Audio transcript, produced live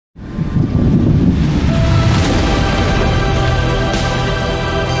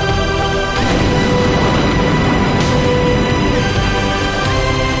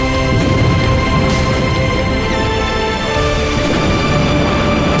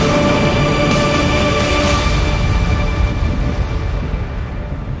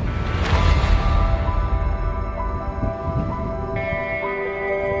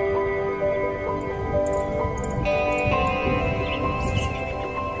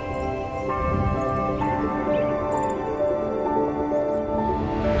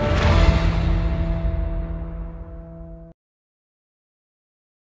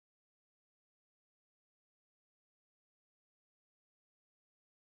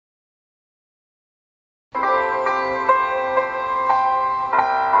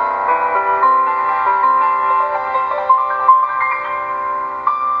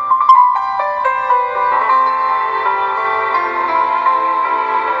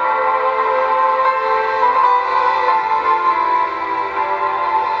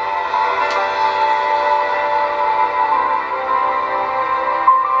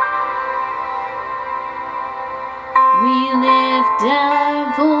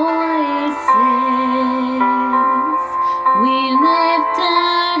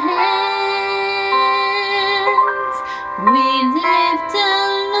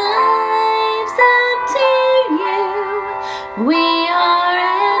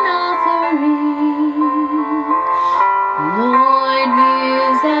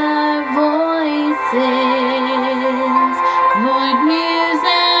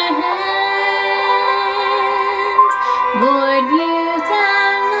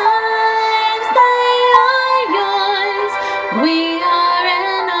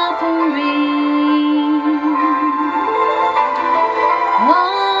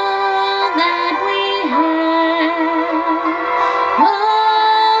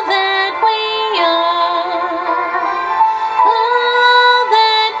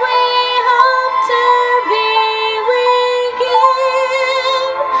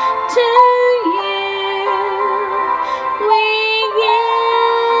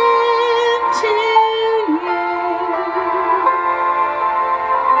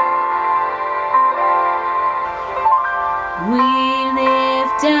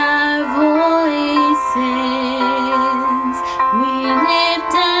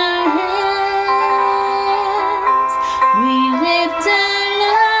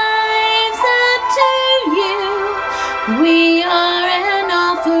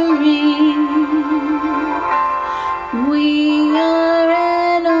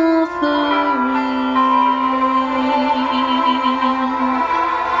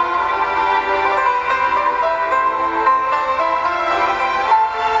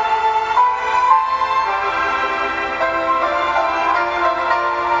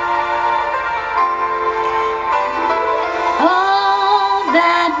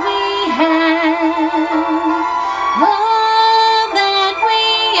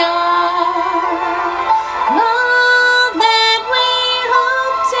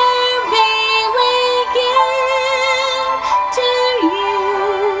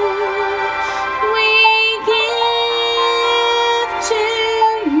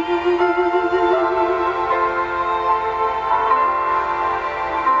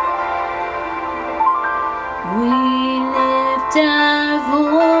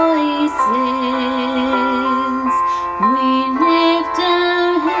We lift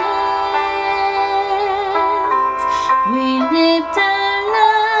our hands, we lift our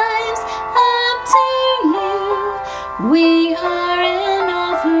lives up to you. We are an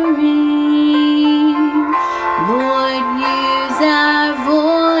offering. Lord, use our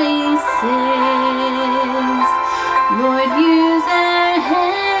voices. Lord, use our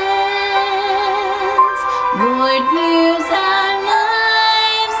hands. Lord, use our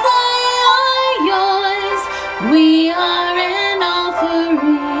lives. They are yours. We are an offering.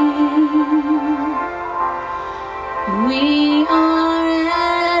 We are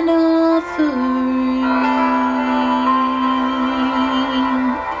an offering.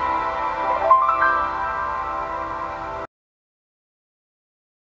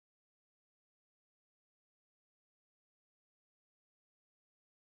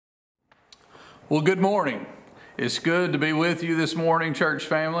 Well, good morning. It's good to be with you this morning, church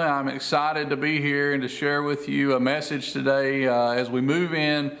family. I'm excited to be here and to share with you a message today as we move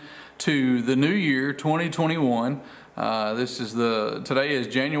in to the new year, 2021. Today is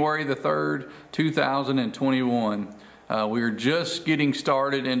January the 3rd, 2021. We are just getting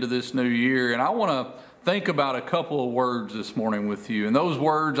started into this new year, and I want to think about a couple of words this morning with you. And those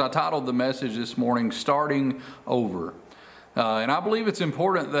words, I titled the message this morning, Starting Over. And I believe it's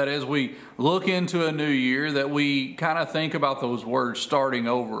important that as we look into a new year that we kind of think about those words, starting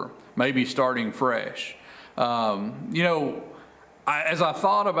over, maybe starting fresh. As I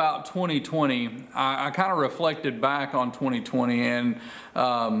thought about 2020, I kind of reflected back on 2020, and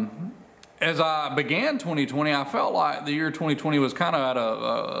as I began 2020, I felt like the year 2020 was kind of at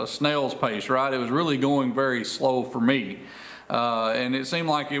a snail's pace, right? It was really going very slow for me. And it seemed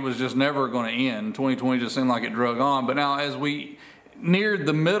like it was just never going to end. 2020 just seemed like it drug on. But now as we neared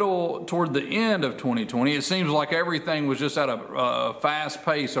the middle toward the end of 2020, it seems like everything was just at a fast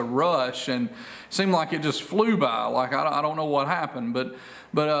pace, a rush, and it seemed like it just flew by. Like I don't know what happened, but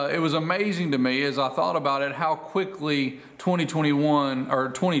it was amazing to me as I thought about it how quickly 2020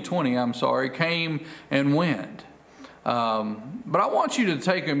 came and went. But I want you to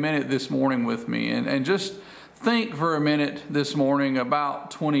take a minute this morning with me and just think for a minute this morning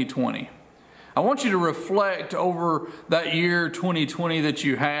about 2020. I want you to reflect over that year 2020 that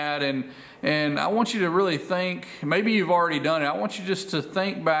you had, and I want you to really think, maybe you've already done it, I want you just to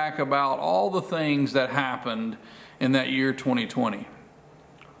think back about all the things that happened in that year 2020.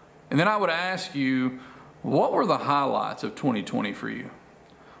 And then I would ask you, what were the highlights of 2020 for you?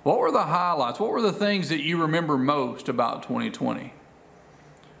 What were the highlights? What were the things that you remember most about 2020?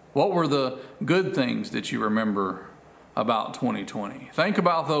 What were the good things that you remember about 2020? Think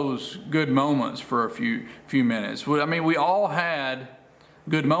about those good moments for a few minutes. I mean, we all had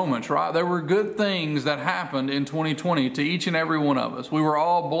good moments, right? There were good things that happened in 2020 to each and every one of us. We were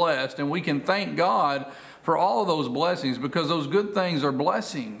all blessed, and we can thank God for all of those blessings because those good things are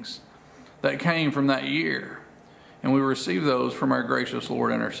blessings that came from that year. And we receive those from our gracious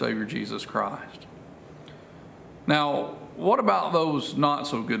Lord and our Savior, Jesus Christ. Now, what about those not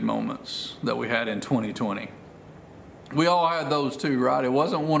so good moments that we had in 2020? We all had those too, right? It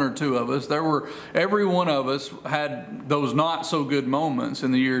wasn't one or two of us. Every one of us had those not so good moments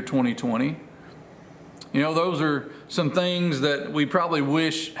in the year 2020. You know, those are some things that we probably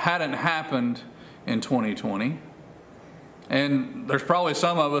wish hadn't happened in 2020. And there's probably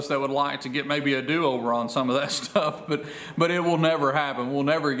some of us that would like to get maybe a do-over on some of that stuff, but it will never happen. We'll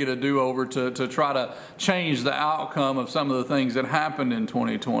never get a do-over to try to change the outcome of some of the things that happened in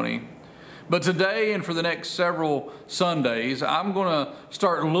 2020. But today and for the next several Sundays, I'm going to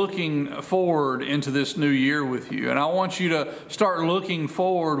start looking forward into this new year with you. And I want you to start looking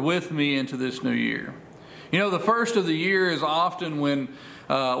forward with me into this new year. You know, the first of the year is often when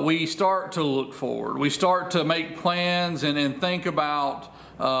we start to look forward. We start to make plans and think about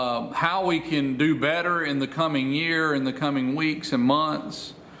how we can do better in the coming year, in the coming weeks and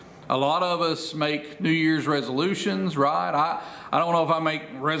months. A lot of us make New Year's resolutions, right? I don't know if I make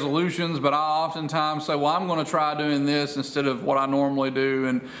resolutions, but I oftentimes say, well, I'm going to try doing this instead of what I normally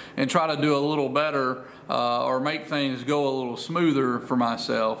do and try to do a little better or make things go a little smoother for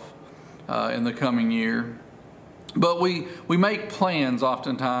myself in the coming year. But we make plans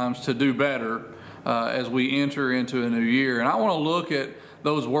oftentimes to do better as we enter into a new year. And I want to look at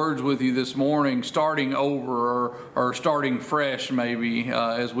those words with you this morning, starting over or starting fresh maybe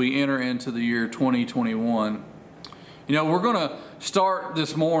as we enter into the year 2021. You know, we're going to start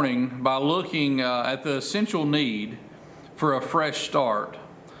this morning by looking at the essential need for a fresh start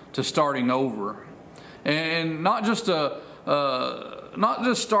to starting over. And not just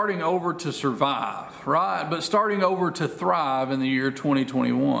starting over to survive, right? But starting over to thrive in the year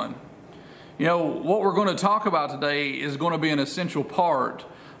 2021. You know, what we're going to talk about today is going to be an essential part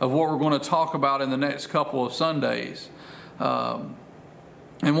of what we're going to talk about in the next couple of Sundays. And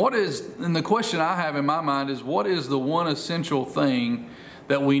the question I have in my mind is, what is the one essential thing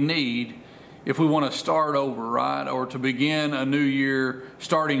that we need if we want to start over, right? Or to begin a new year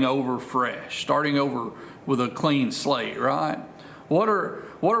starting over fresh, starting over with a clean slate, right? What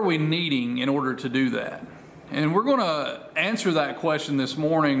are we needing in order to do that? And we're going to answer that question this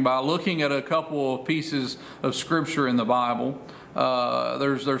morning by looking at a couple of pieces of scripture in the Bible.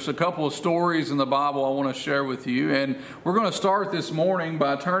 There's a couple of stories in the Bible I want to share with you, and we're going to start this morning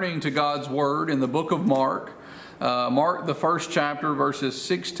by turning to God's Word in the book of Mark. Mark, the first chapter, verses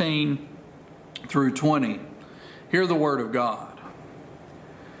 16 through 20. Hear the Word of God.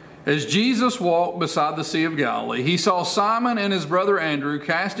 As Jesus walked beside the Sea of Galilee, he saw Simon and his brother Andrew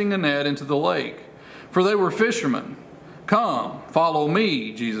casting a net into the lake, for they were fishermen. "Come, follow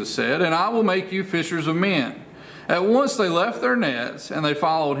me," Jesus said, "and I will make you fishers of men." At once they left their nets, and they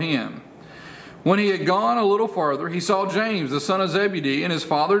followed him. When he had gone a little farther, he saw James, the son of Zebedee, and his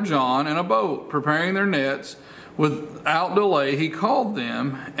father John in a boat, preparing their nets. Without delay, he called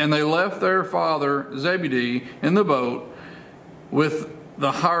them, and they left their father Zebedee in the boat with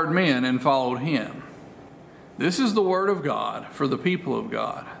the hired men and followed him. This is the word of God for the people of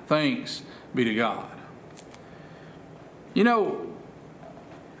God. Thanks be to God. You know,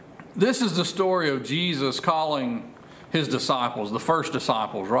 this is the story of Jesus calling his disciples, the first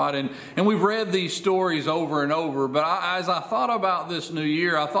disciples, right? And we've read these stories over and over, but as I thought about this new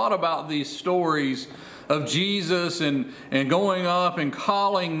year, I thought about these stories of Jesus and going up and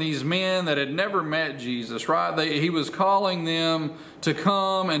calling these men that had never met Jesus, right? He was calling them to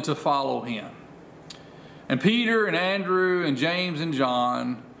come and to follow him. And Peter and Andrew and James and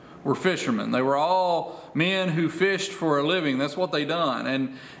John were fishermen. They were all men who fished for a living. That's what they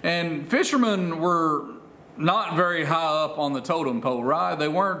done. And fishermen were not very high up on the totem pole, right? They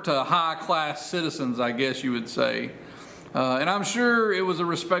weren't high-class citizens, I guess you would say. And I'm sure it was a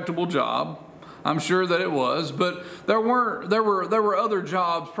respectable job. I'm sure that it was. But there were other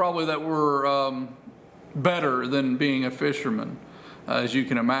jobs probably that were better than being a fisherman, as you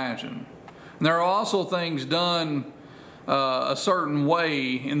can imagine. And there are also things done a certain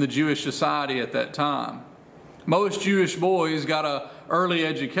way in the Jewish society at that time. Most Jewish boys got an early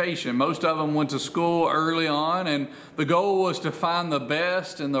education. Most of them went to school early on, and the goal was to find the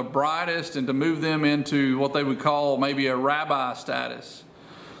best and the brightest and to move them into what they would call maybe a rabbi status.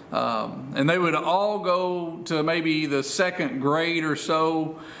 And they would all go to maybe the second grade or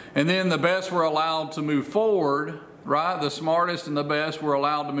so, and then the best were allowed to move forward, right? The smartest and the best were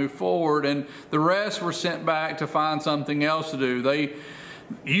allowed to move forward, and the rest were sent back to find something else to do. They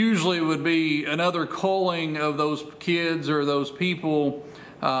usually would be another culling of those kids or those people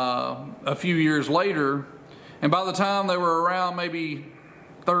a few years later, and by the time they were around maybe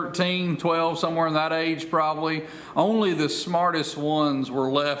 13, 12, somewhere in that age probably, only the smartest ones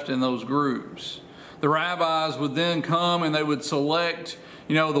were left in those groups. The rabbis would then come and they would select,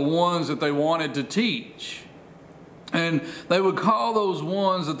 the ones that they wanted to teach. And they would call those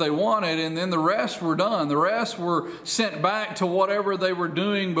ones that they wanted, and then the rest were done. The rest were sent back to whatever they were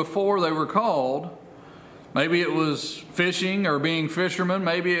doing before they were called. Maybe it was fishing or being fishermen.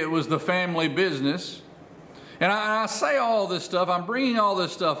 Maybe it was the family business. And I say all this stuff, I'm bringing all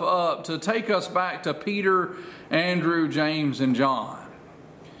this stuff up to take us back to Peter, Andrew, James, and John.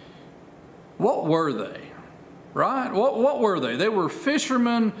 What were they? Right? What were they? They were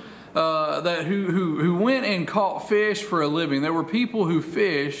fishermen who went and caught fish for a living. There were people who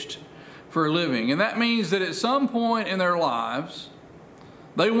fished for a living. And that means that at some point in their lives,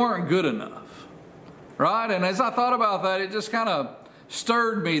 they weren't good enough. Right? And as I thought about that, it just kind of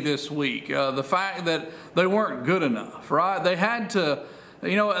stirred me this week. The fact that they weren't good enough. Right? They had to,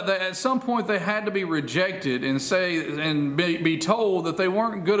 at some point they had to be rejected and be told that they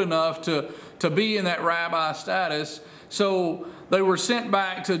weren't good enough to be in that rabbi status. So they were sent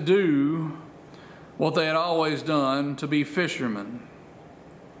back to do what they had always done, to be fishermen.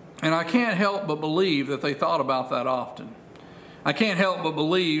 And I can't help but believe that they thought about that often. I can't help but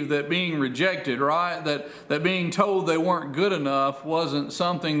believe that being rejected, right, that being told they weren't good enough wasn't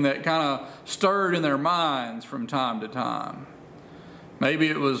something that kind of stirred in their minds from time to time. Maybe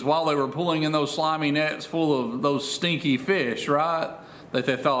it was while they were pulling in those slimy nets full of those stinky fish, right, that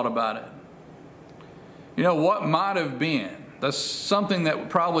they thought about it. What might have been? That's something that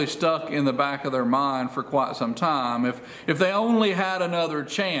probably stuck in the back of their mind for quite some time. If they only had another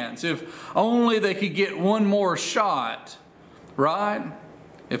chance, if only they could get one more shot, right?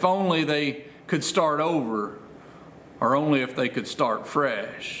 If only they could start over, or only if they could start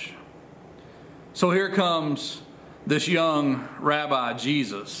fresh. So here comes this young rabbi,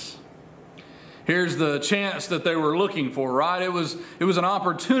 Jesus. Here's the chance that they were looking for, right? It was an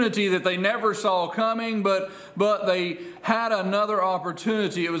opportunity that they never saw coming, but they had another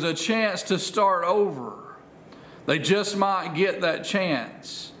opportunity. It was a chance to start over. They just might get that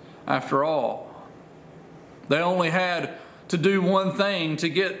chance after all. They only had to do one thing to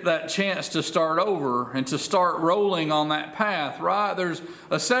get that chance to start over and to start rolling on that path, right? There's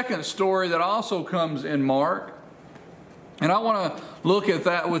a second story that also comes in Mark. And I want to look at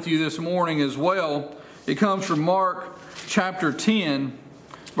that with you this morning as well. It comes from Mark chapter 10,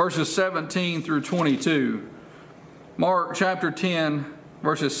 verses 17 through 22. Mark chapter 10,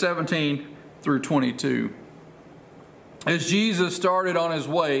 verses 17 through 22. As Jesus started on his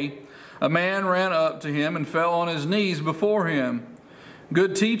way, a man ran up to him and fell on his knees before him.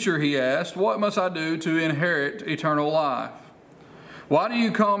 "Good teacher," he asked, "what must I do to inherit eternal life?" "Why do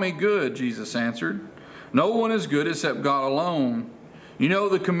you call me good?" Jesus answered. "No one is good except God alone. You know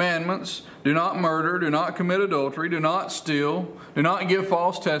the commandments: do not murder, do not commit adultery, do not steal, do not give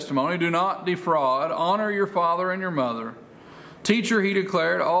false testimony, do not defraud, honor your father and your mother." "Teacher," he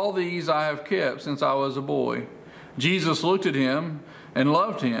declared, "all these I have kept since I was a boy." Jesus looked at him and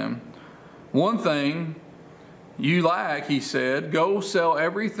loved him. "One thing you lack," he said. "Go sell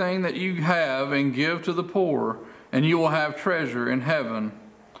everything that you have and give to the poor, and you will have treasure in heaven.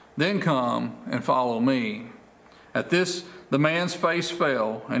 Then come and follow me." At this, the man's face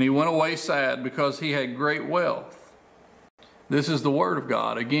fell, and he went away sad because he had great wealth. This is the word of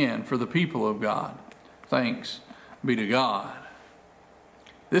God, again, for the people of God. Thanks be to God.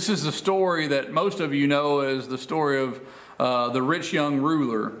 This is the story that most of you know as the story of the rich young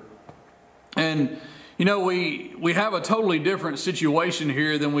ruler. And, you know, we have a totally different situation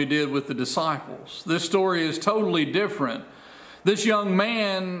here than we did with the disciples. This story is totally different. This young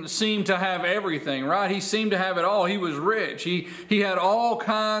man seemed to have everything, right? He seemed to have it all. He was rich. He had all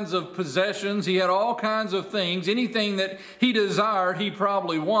kinds of possessions. He had all kinds of things. Anything that he desired, he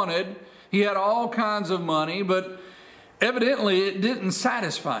probably wanted. He had all kinds of money, but evidently it didn't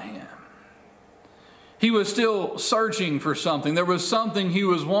satisfy him. He was still searching for something. There was something he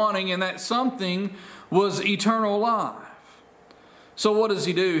was wanting, and that something was eternal life. So what does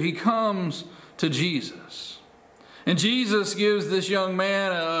he do? He comes to Jesus. And Jesus gives this young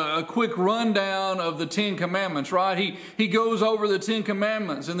man a quick rundown of the 10 Commandments, right? He goes over the 10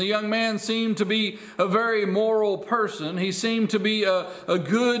 Commandments, and the young man seemed to be a very moral person. He seemed to be a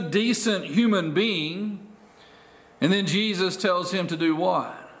good, decent human being. And then Jesus tells him to do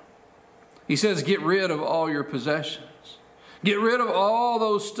what? He says, get rid of all your possessions. Get rid of all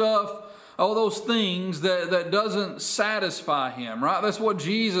those stuff, all those things that doesn't satisfy him, right? That's what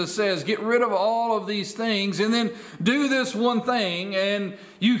Jesus says. Get rid of all of these things and then do this one thing and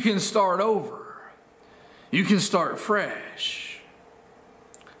you can start over. You can start fresh.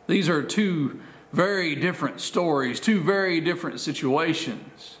 These are two very different stories, two very different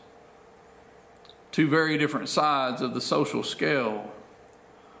situations, two very different sides of the social scale.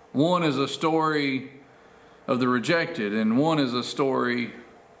 One is a story of the rejected, and one is a story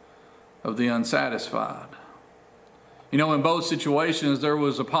of the unsatisfied. You know, in both situations, there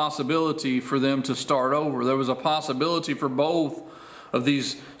was a possibility for them to start over. There was a possibility for both of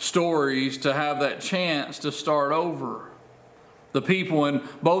these stories to have that chance to start over. The people in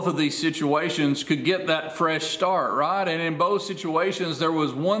both of these situations could get that fresh start, right? And in both situations, there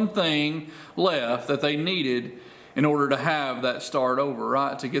was one thing left that they needed in order to have that start over,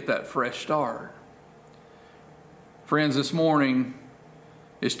 right? To get that fresh start. Friends, this morning,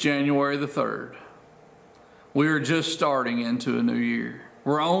 it's January the 3rd. We are just starting into a new year.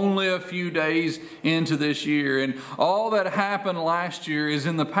 We're only a few days into this year, and all that happened last year is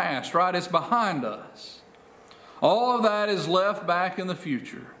in the past, right? It's behind us. All of that is left back in the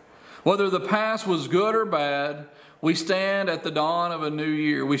future. Whether the past was good or bad, we stand at the dawn of a new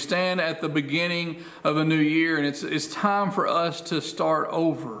year. We stand at the beginning of a new year, and it's time for us to start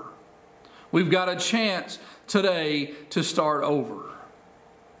over. We've got a chance today to start over.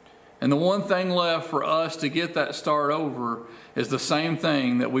 And the one thing left for us to get that start over is the same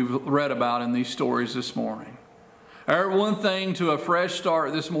thing that we've read about in these stories this morning. Our one thing to a fresh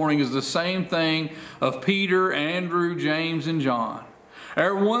start this morning is the same thing of Peter, Andrew, James, and John.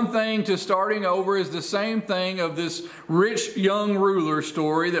 Our one thing to starting over is the same thing of this rich young ruler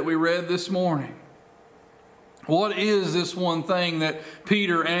story that we read this morning. What is this one thing that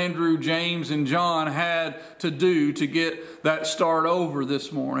Peter, Andrew, James, and John had to do to get that start over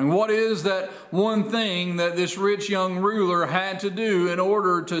this morning? What is that one thing that this rich young ruler had to do in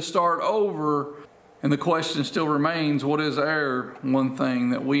order to start over And the question still remains, what is our one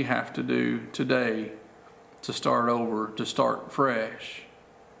thing that we have to do today to start over, to start fresh?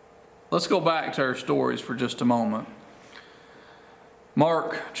 Let's go back to our stories for just a moment.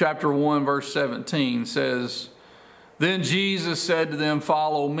 Mark chapter 1 verse 17 says, "Then Jesus said to them,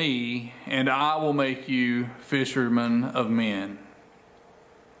 'Follow me, and I will make you fishermen of men.'"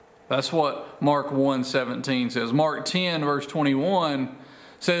 That's what Mark 1:17 says. Mark 10 verse 21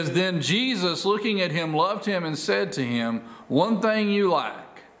 says, "Then Jesus, looking at him, loved him and said to him, 'One thing you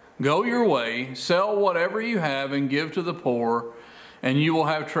lack. Go your way, sell whatever you have and give to the poor, and you will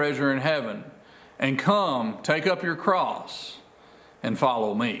have treasure in heaven. And come, take up your cross and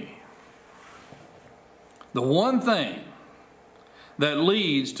follow me.'" The one thing that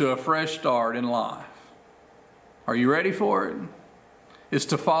leads to a fresh start in life, are you ready for it? Is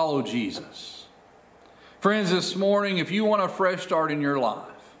to follow Jesus. Friends, this morning, if you want a fresh start in your life,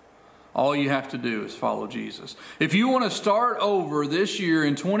 all you have to do is follow Jesus. If you want to start over this year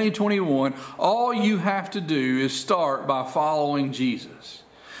in 2021, all you have to do is start by following Jesus.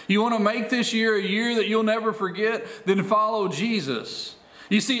 You want to make this year a year that you'll never forget? Then follow Jesus.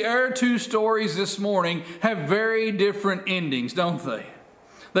 You see, our two stories this morning have very different endings, don't they?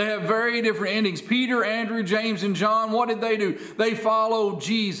 They have very different endings. Peter, Andrew, James, and John, what did they do? They followed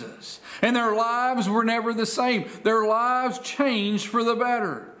Jesus. And their lives were never the same. Their lives changed for the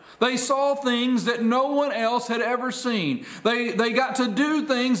better. They saw things that no one else had ever seen. They got to do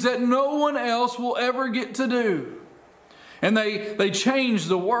things that no one else will ever get to do. And they changed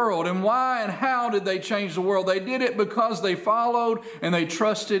the world. And why and how did they change the world? They did it because they followed and they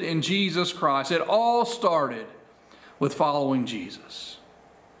trusted in Jesus Christ. It all started with following Jesus.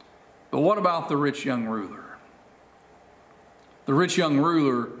 But what about the rich young ruler? The rich young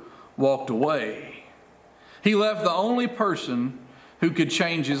ruler walked away. He left the only person who could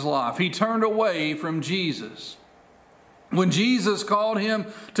change his life. He turned away from Jesus. When Jesus called him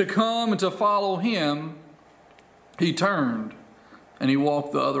to come and to follow him, he turned and he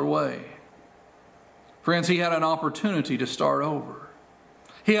walked the other way. Friends, he had an opportunity to start over.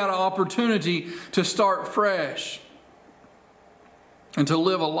 He had an opportunity to start fresh and to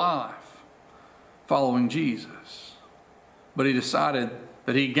live a life following Jesus. But he decided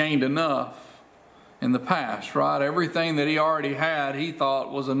that he gained enough in the past, right? Everything that he already had, he thought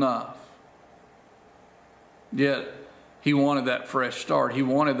was enough. Yet, he wanted that fresh start. He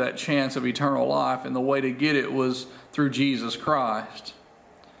wanted that chance of eternal life, and the way to get it was through Jesus Christ.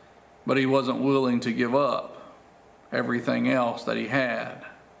 But he wasn't willing to give up everything else that he had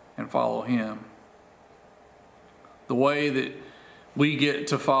and follow him. The way that we get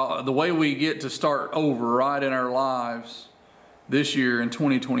to start over right in our lives this year in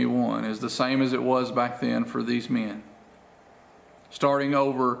 2021 is the same as it was back then for these men. Starting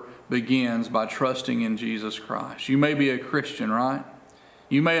over begins by trusting in Jesus Christ. You may be a Christian, right?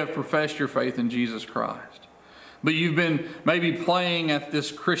 You may have professed your faith in Jesus Christ. But you've been maybe playing at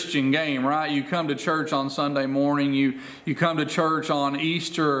this Christian game, right? You come to church on Sunday morning, you come to church on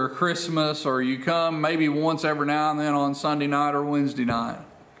Easter or Christmas, or you come maybe once every now and then on Sunday night or Wednesday night.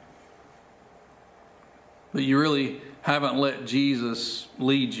 But you really haven't let Jesus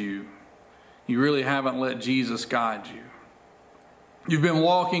lead you. You really haven't let Jesus guide you. You've been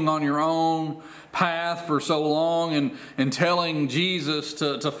walking on your own path for so long and telling Jesus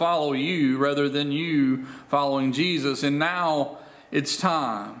to follow you rather than you following Jesus. And now it's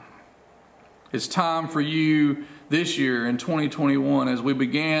time. It's time for you this year in 2021 as we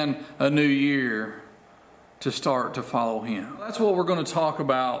began a new year to start to follow him. That's what we're going to talk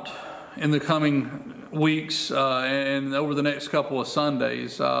about in the coming weeks and over the next couple of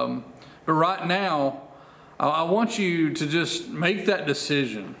Sundays. But right now, I want you to just make that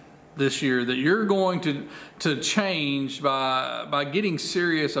decision this year that you're going to change by getting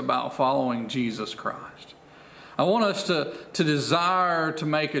serious about following Jesus Christ. I want us to desire to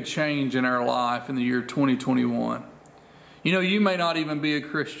make a change in our life in the year 2021. You know, you may not even be a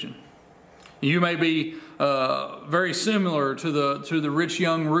Christian. You may be very similar to the rich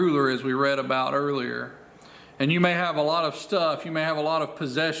young ruler as we read about earlier. And you may have a lot of stuff, you may have a lot of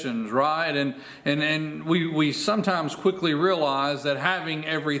possessions, right? And we sometimes quickly realize that having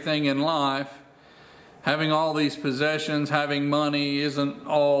everything in life, having all these possessions, having money isn't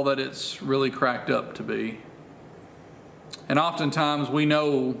all that it's really cracked up to be. And oftentimes we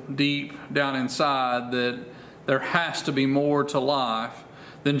know deep down inside that there has to be more to life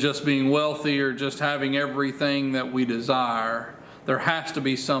than just being wealthy or just having everything that we desire. There has to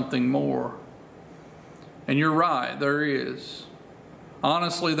be something more. And you're right, there is.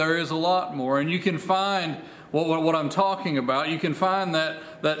 Honestly, there is a lot more. And you can find what I'm talking about. You can find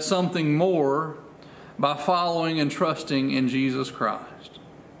that something more by following and trusting in Jesus Christ.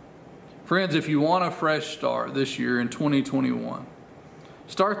 Friends, if you want a fresh start this year in 2021,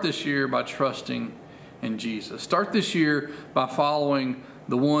 start this year by trusting in Jesus. Start this year by following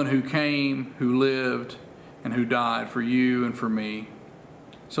the one who came, who lived, and who died for you and for me,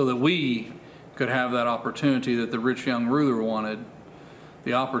 so that we could have that opportunity that the rich young ruler wanted,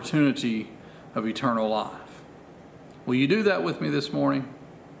 the opportunity of eternal life. Will you do that with me this morning?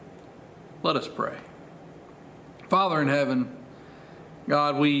 Let us pray. Father in heaven,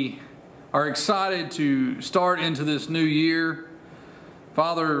 God, we are excited to start into this new year.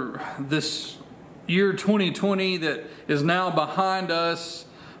 Father, this year 2020 that is now behind us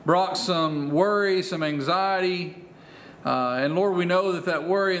brought some worry, some anxiety. And Lord, we know that that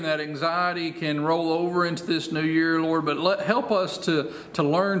worry and that anxiety can roll over into this new year, Lord, but help us to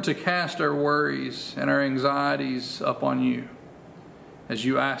learn to cast our worries and our anxieties upon you as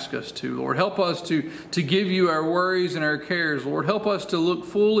you ask us to, Lord. Help us to give you our worries and our cares, Lord. Help us to look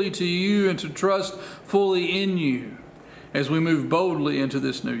fully to you and to trust fully in you as we move boldly into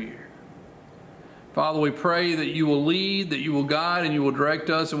this new year. Father, we pray that you will lead, that you will guide, and you will direct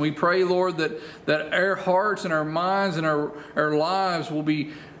us. And we pray, Lord, that our hearts and our minds and our lives will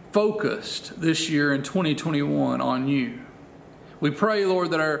be focused this year in 2021 on you. We pray,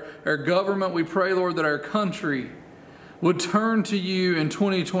 Lord, that our government, we pray, Lord, that our country would turn to you in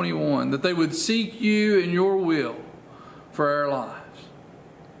 2021, that they would seek you and your will for our lives.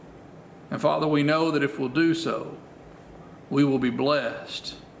 And Father, we know that if we'll do so, we will be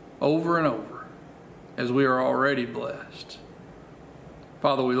blessed over and over, as we are already blessed.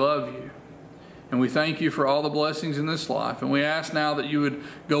 Father, we love you, and we thank you for all the blessings in this life. And we ask now that you would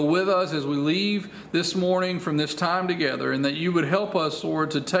go with us as we leave this morning from this time together, and that you would help us, Lord,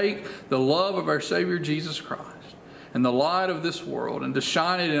 to take the love of our Savior Jesus Christ and the light of this world and to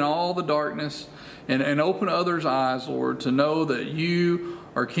shine it in all the darkness and open others' eyes, Lord, to know that you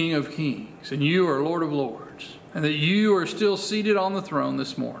are King of Kings and you are Lord of Lords, and that you are still seated on the throne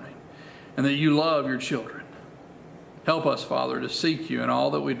this morning, and that you love your children. Help us, Father, to seek you in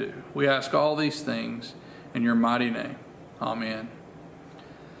all that we do. We ask all these things in your mighty name. Amen.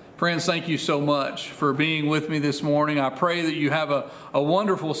 Friends, thank you so much for being with me this morning. I pray that you have a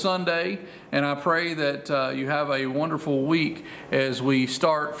wonderful Sunday, and I pray that you have a wonderful week as we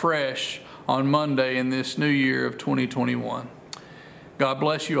start fresh on Monday in this new year of 2021. God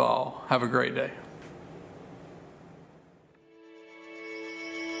bless you all. Have a great day.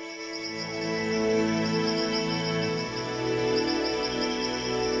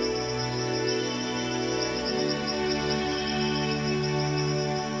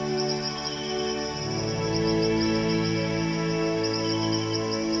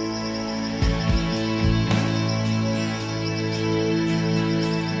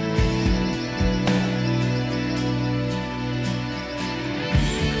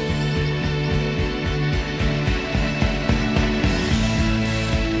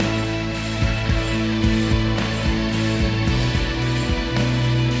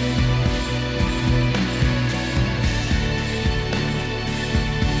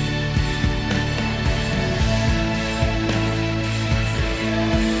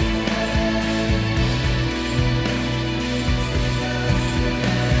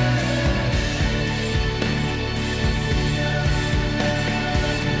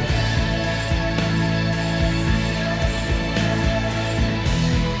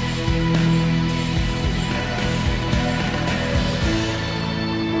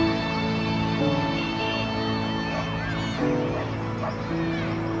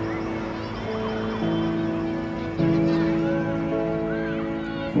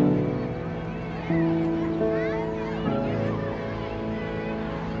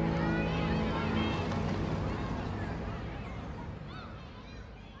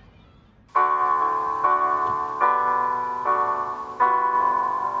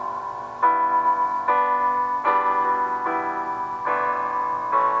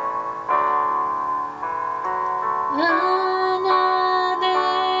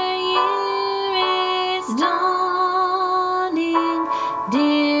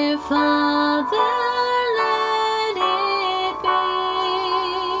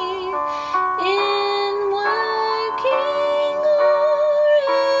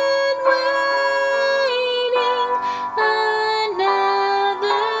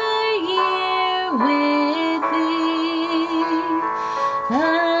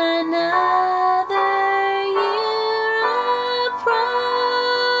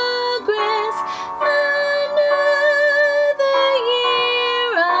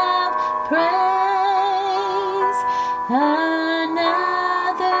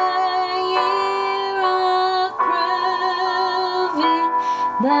 Another year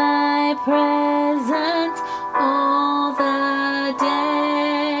thy presence all the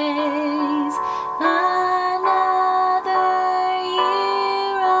days. Another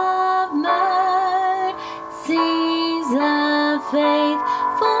year of mercies of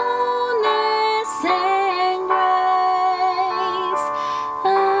faithfulness and grace.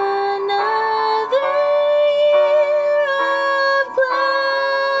 Another year of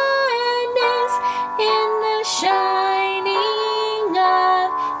gladness in the shining of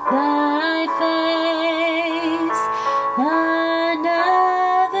thy face.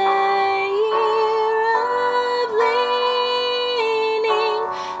 Another year of leaning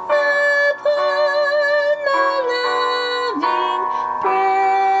upon thy loving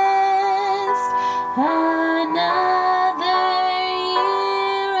breast. Another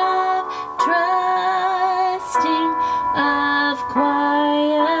year of trusting, of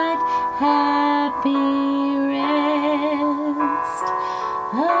quiet, happy rest.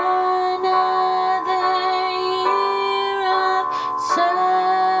 Another year of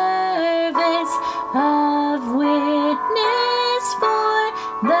service, of witness for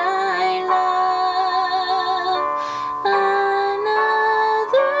thy